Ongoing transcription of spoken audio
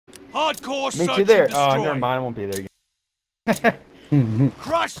Hardcore Meet you search there. and Oh, destroy. never mind. I won't be there again.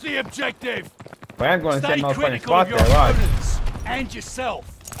 Crush the objective. But I'm going to Stay set motherfucking critical spot of your there. Watch. opponents and yourself.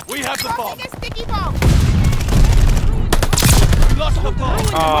 We have the bomb. Tossing a sticky bomb. We lost the bomb.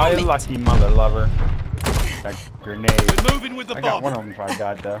 Oh, you lucky mother lover. That grenade. We're moving with the I bomb. got one of them if I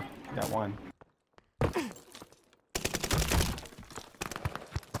got though. Got one.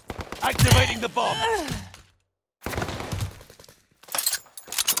 Activating the bomb.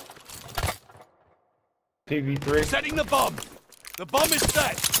 TV3. Setting the bomb. The bomb is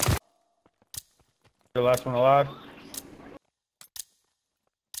set. The last one alive.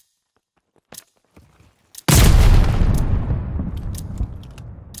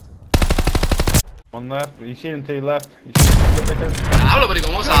 One left. You see him to your left. You see him right there? Hablo, pero ¿y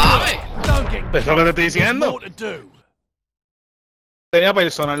cómo sabe? Don't get Es lo que te estoy There's diciendo. more to do. Tenía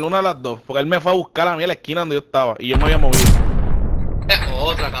personal, una de las dos. Porque él me fue a buscar a mí a la esquina donde yo estaba. Y yo me había movido. Es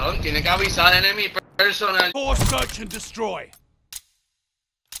otra, cabrón. Tiene que avisar en mi personal. Force search and destroy.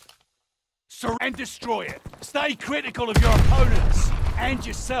 And destroy it. Stay critical of your opponents and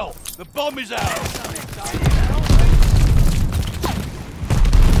yourself. The bomb is out.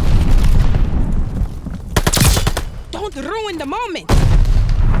 Don't ruin the moment.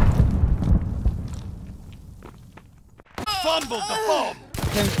 Fumbled the bomb.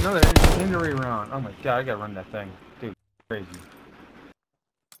 Another injury round. Oh my god, I gotta run that thing. Dude, crazy.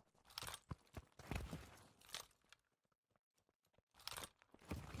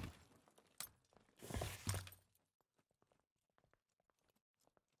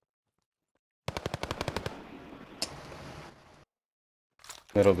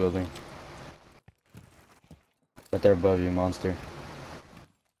 Middle building. Right there above you, monster.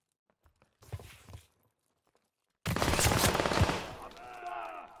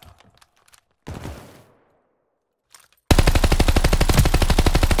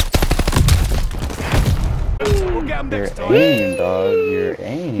 We'll get 'em Your next time. aim, dog. Your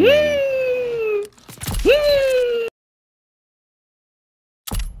aim.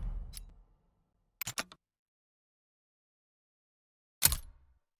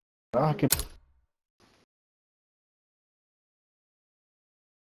 Ah, que...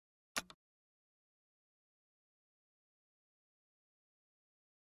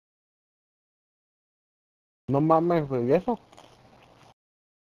 No mames, güey, ¿y eso?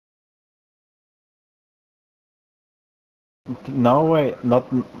 No, güey,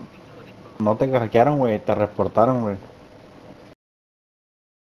 no te hackearon, güey, te reportaron, güey.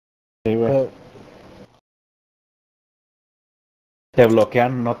 Sí, güey. Te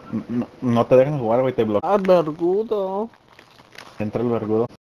bloquean, no te dejan jugar, güey, te bloquean. Ah, vergudo. Entra el vergudo.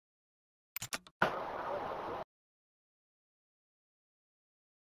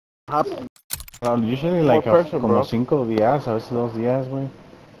 Ah, Usually like person, como bro. 5 días, a veces 2 días, güey.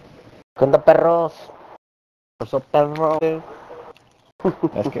 ¿Qué onda, perros? Eso, perro.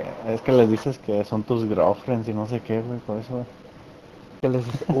 Es que les dices que son tus girlfriends y no sé qué, güey, por eso, güey. Que les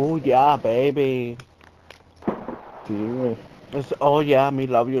dice, oh yeah, baby. Sí, güey. Es, oh yeah, me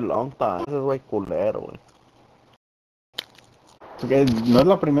love you long time. Ese es güey culero, güey. Porque no es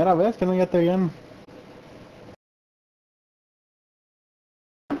la primera vez que no ya te habían.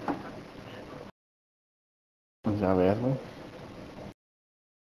 Pues a ver, güey.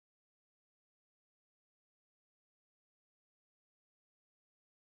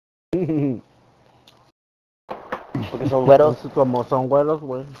 Porque son güeros, como son güeros,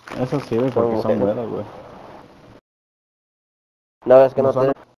 güey. Eso sí, güey, porque son buenos, güey. No, es que ¿Cómo no son?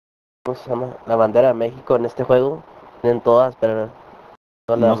 tienen, ¿cómo se llama? La bandera de México en este juego. Tienen todas, pero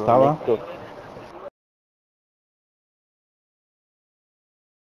no la No de estaba. México.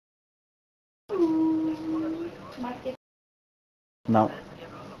 No.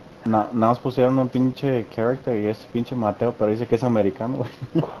 No, nada más pusieron un pinche character y es pinche Mateo, pero dice que es americano, güey.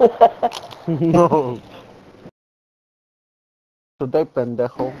 No. Tú te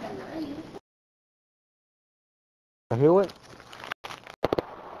pendejo. ¿Así, güey?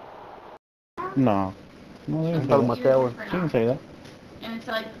 No. No debe Está el ser. Mateo, güey. She didn't say that. And it's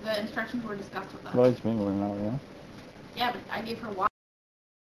like the instructions were discussed with us. Well, it's me, güey, now, yeah. Yeah, but I gave her one.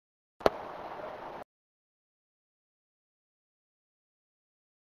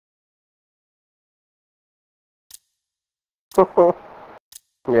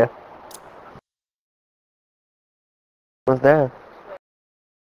 Yeah. What's that?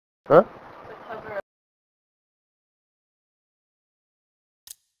 Huh?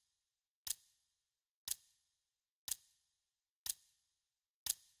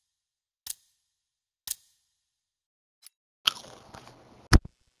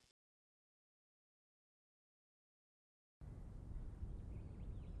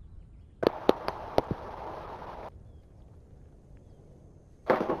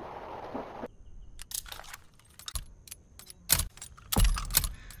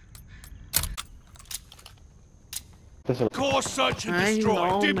 Quíteselo. Core search and Ay, destroy.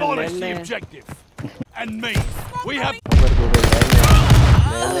 no, Demolish the Melele. objective. And me. We have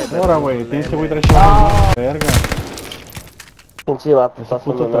Ahora, güey, tienes que traer shotguns, ¿no? Verga. Pinche vato, Ese pásame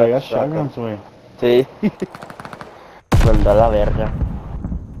puto una traía shotgun. shotguns, güey. Sí. Manda a la verga.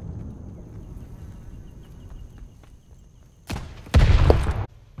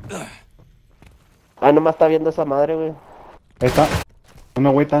 Ah, nomás está viendo esa madre, güey. Ahí está.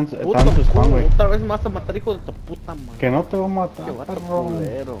 Uno, güey, tan Puto en su spawn, güey. otra vez más a matar, hijo de tu puta madre. Que no te voy a matar, Qué vato perro.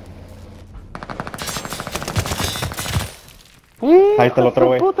 culero. Ahí está el otro,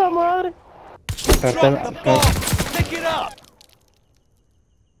 güey. Puta madre. drop the bomb. Pick it up.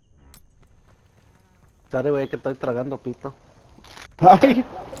 Sorry, güey, que estoy tragando pito. Ay,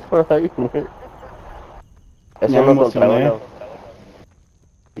 Ay, güey. Es Ya me uno contra emocioné. uno.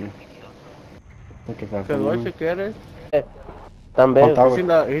 hay que Te doy si quieres. También. Falta, He's in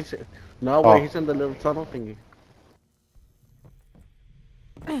the, he's, no, güey, Oh. he's in the little tunnel thingy.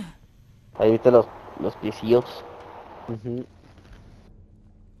 Ahí viste los piecillos.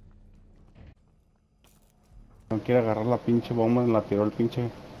 No quiere agarrar la pinche bomba, la tiró el pinche.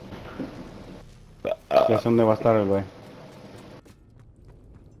 Ya sé dónde va a estar el güey.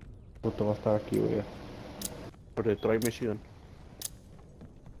 Puto va a estar aquí, güey. Por Detroit, Michigan.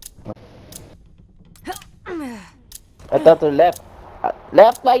 Ahí está tu left.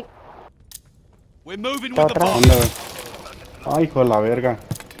 Left, right. We're moving with the Atrás. bomb. ¿Dónde, güey? Ay, hijo de la verga.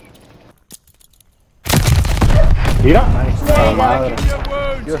 Mira. A la madre. Your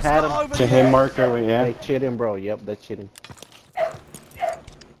wounds. You It's had not him. over Ese yet. hit marker, güey, ya. They cheating, bro. Yep, they're cheating.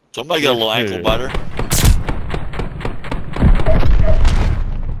 Somebody got a little ankle biter.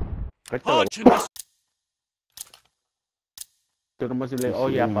 Ahorita Punch and destroy. tú nomás dile, oh,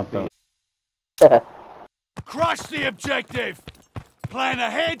 yeah, papi. Crush the objective. Plan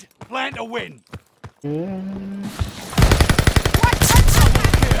ahead, plan to win.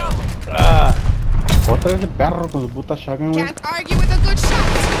 Otra vez el perro con su puta shotgun, güey. Can't argue with a good shot.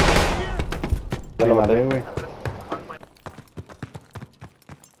 Le maté, güey.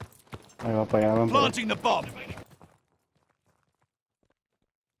 Ahí va para allá, vamos. Planting the bomb.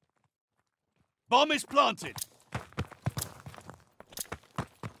 Bomb is planted.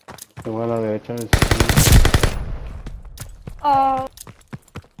 Te voy a la derecha.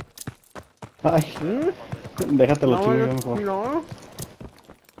 Ay, déjate los chingos mejor. No.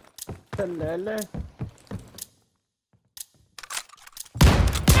 Lele.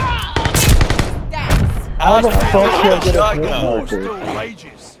 How the fuck you get a shotgun? War still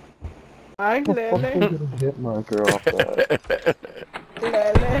rages. Ay, Lele. Hit marker off that.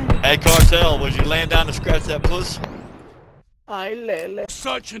 Lele. Hey, Cartel, was you laying down to scratch that puss? Ay, Lele.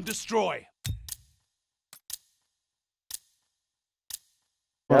 Search and destroy.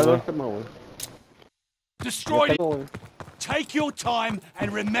 Ya lo último, güey. Destroy Ya it. tengo, güey. Take your time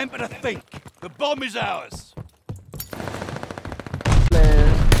and remember to think. The bomb is ours.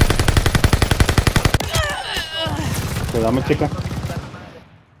 Te dame, chica.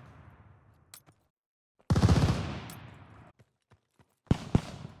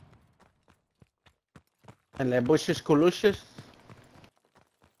 En la bushes colushes.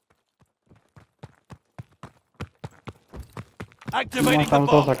 No, Activating the estamos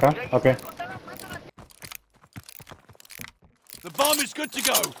todos bomb. acá. Ok. The bomb is good to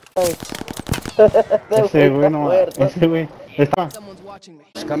go. Ese güey no. Ese güey. Está. Someone's watching me.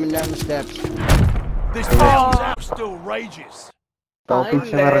 It's coming down the steps. This town's out still rages. Todo Ay,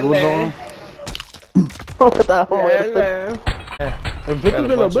 pinche Lele. vergudo. Estaba muerto. Lele. Enfrente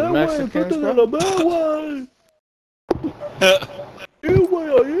de la B, güey. Enfrente de la B, güey. Ahí, güey,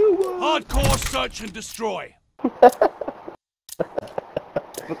 ahí, güey. Hardcore search and destroy.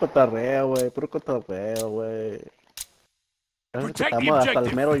 Puro cotorreo, güey. Puro cotorreo, güey. Protect the Estamos hasta el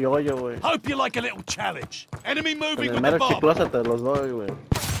objective. mero yoyo, güey. Hope you like a little challenge. Enemy Con moving el with the mero bomb. chiclosa te los doy, güey.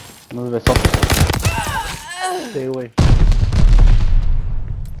 Nos besó. Sí, güey.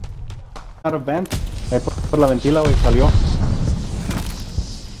 Out of vent. Ahí por la ventila, güey. Salió.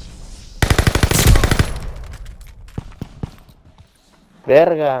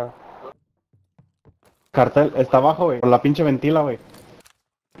 Verga. Cartel. Está abajo, güey. Por la pinche ventila, güey.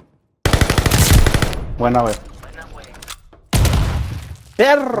 Buena, güey.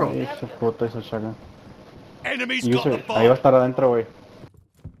 ¡Perro! Ay, ese puto, ese shotgun. Enemy's got the User, ahí va a bomb. estar adentro, güey.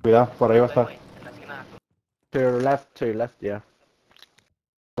 Cuidado, por ahí va a estar. To your left, yeah.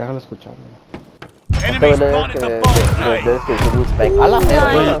 Déjalo escuchar, güey. Enemy's planted the bomb. Hey, Debes que decir un spec. ¡A la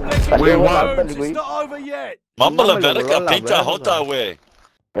verga! lick Salió your volando el wounds. güey. It's not over yet. Mama la Mama le verga, voló la pinta verga. jota, güey.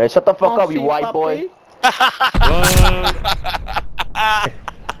 Hey, shut the fuck Oh, up, you sí, white papi. boy.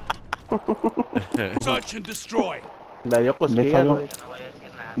 Search and destroy. Le dio cosquillas, güey.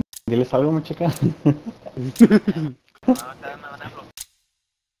 Diles algo, mi chica.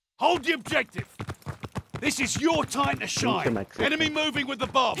 Hold the objective. This is your time to shine. Enemy moving with the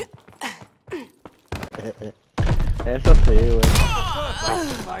bomb. Eso sí,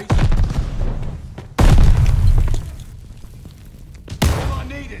 güey. I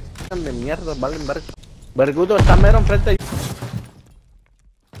need it. De mierda, valen verga. Vergudo está mero enfrente.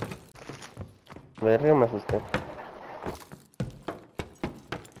 Verga, me asusté.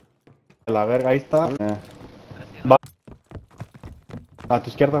 La verga, ahí está. Va. A tu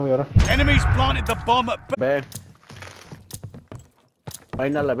izquierda, güey, ahora. Enemies planted the bomb at Ve.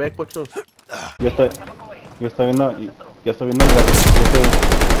 Vaina la ve, cochos. Yo estoy viendo, yo estoy viendo el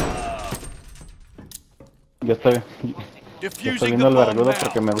yo estoy defusing viendo the el bomb vergudo now.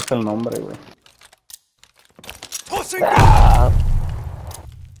 porque me gusta el nombre, güey. Tossing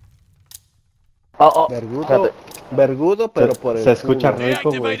Oh, Vergudo. espérate. Vergudo, pero por el Se escucha culo. rico,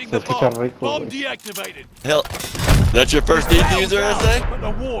 güey. deactivating Se the escucha bomb. rico, Bomb güey. deactivated. Hell, that's your first defuser, I say? But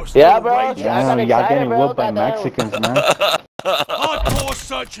the war's Yeah, still bro. raging. I got Damn, y'all excited, getting bro. whooped by Goddamn. Mexicans, man. Hardcore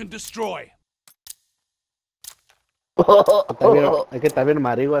search and destroy. Está bien, es que está bien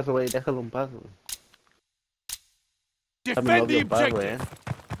marihuana eso, güey. Déjalo en paz, güey. Está mi Defend the novio en paz, güey. objective.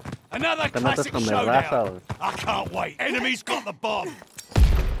 Another Te metes classic con mi raza, showdown. güey. I can't wait. Enemies got the bomb.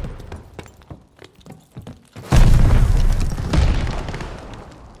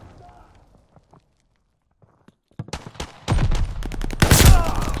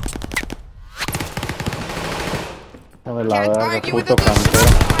 A ver, la Can't verga, argue with puto a good cantero.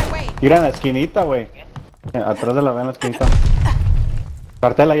 shot my way. Mira en la esquinita, güey. Atrás de la en la esquinita.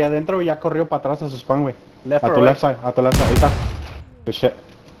 Cartel allá adentro y ya corrió para atrás a su spawn, güey. Left A or tu right? left side, a tu left side. Ahí está. Good shit.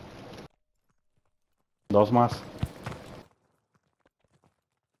 Dos más.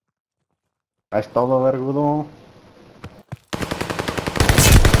 Es todo, vergudo.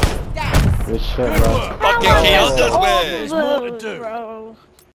 Good shit, Good bro. work. Fucking kills us, There's man. more to do.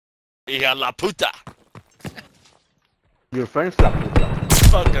 Hija la puta. Your friends la puta.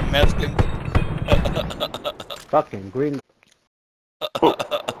 Fucking Mexican. Fucking green.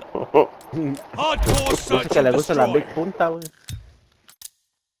 Hardcore Dice search que le and gusta la destroy. big punta, güey.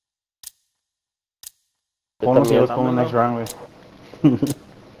 Ponnos y también, los pongo next round, güey.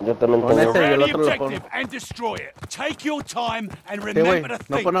 Yo también Con tengo. ese y el Round the otro lo pongo. objective and destroy it. Take your time and Sí, güey. remember to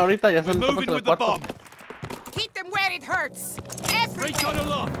No think. pone ahorita, ya We're son moving estamos en el with the cuarto. bomb. Keep them where it hurts. Every Recon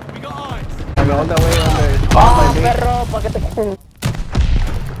aloft. We got eyes. I mean, on the way, on the... ¡Ah, perro! ¿Para qué te...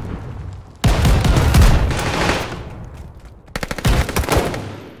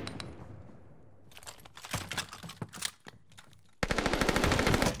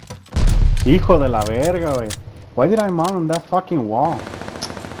 Hijo de la verga, güey. Why did I mount on that fucking wall?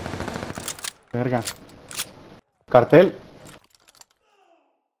 Verga. Cartel.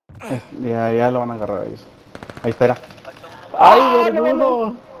 Ya lo van a agarrar ellos. Ahí está, era. ¡Ay,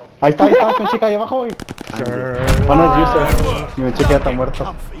 vergudo! Ahí está, mi chica ahí abajo, güey. Buenos user. Y mi chica ya está muerta.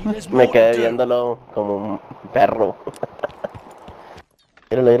 Comfy. There's Me more to quedé do. viéndolo como un perro.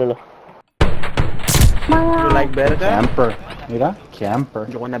 Míralo, míralo. You like verga? Camper. Mira, camper.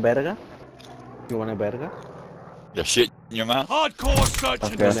 You want a verga? You want a verga? The shit in your mouth. Hardcore search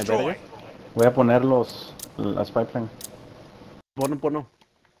and Okay. destroy. Voy a poner las pipeline. Pono.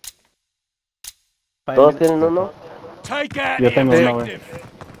 ¿Todos tienen uno? Take out Yo the tengo uno, güey. objective.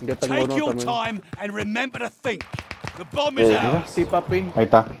 Yo tengo Take uno your también. time and remember to think. The bomb is ours. Sí, papi. Ahí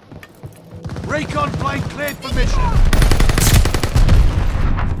está. Recon plane cleared for mission.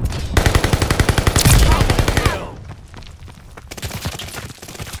 Double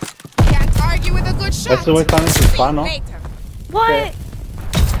can't argue with a good shot. Ese güey está en su spa, ¿no? Later. What?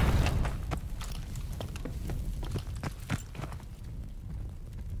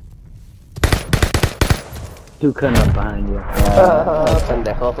 Two coming up behind you.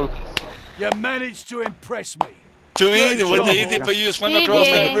 Pendejo. kill. You managed to impress me. Too easy. Was job. it easy for you to swim He across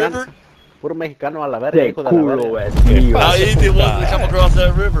did. that river? Puro mexicano a la verga, De hijo de la culo, verga. es mío. How easy was it to come across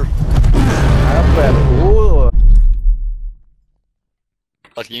that river? Ah, perrudo.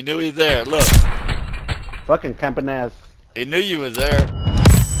 Like you knew he was there. Look, Fucking camping ass. he knew you was there.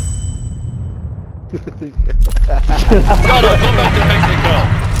 Shut up. Go back to Mexico.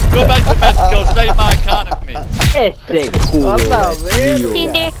 Go back to Mexico. Save my economy. Ese culo Hola, es verga.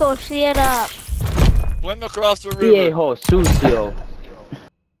 mío. Pendejo, shut up. Swim across the river. Viejo sucio.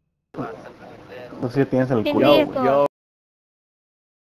 No sé si tienes el culo. Pendejo. Yo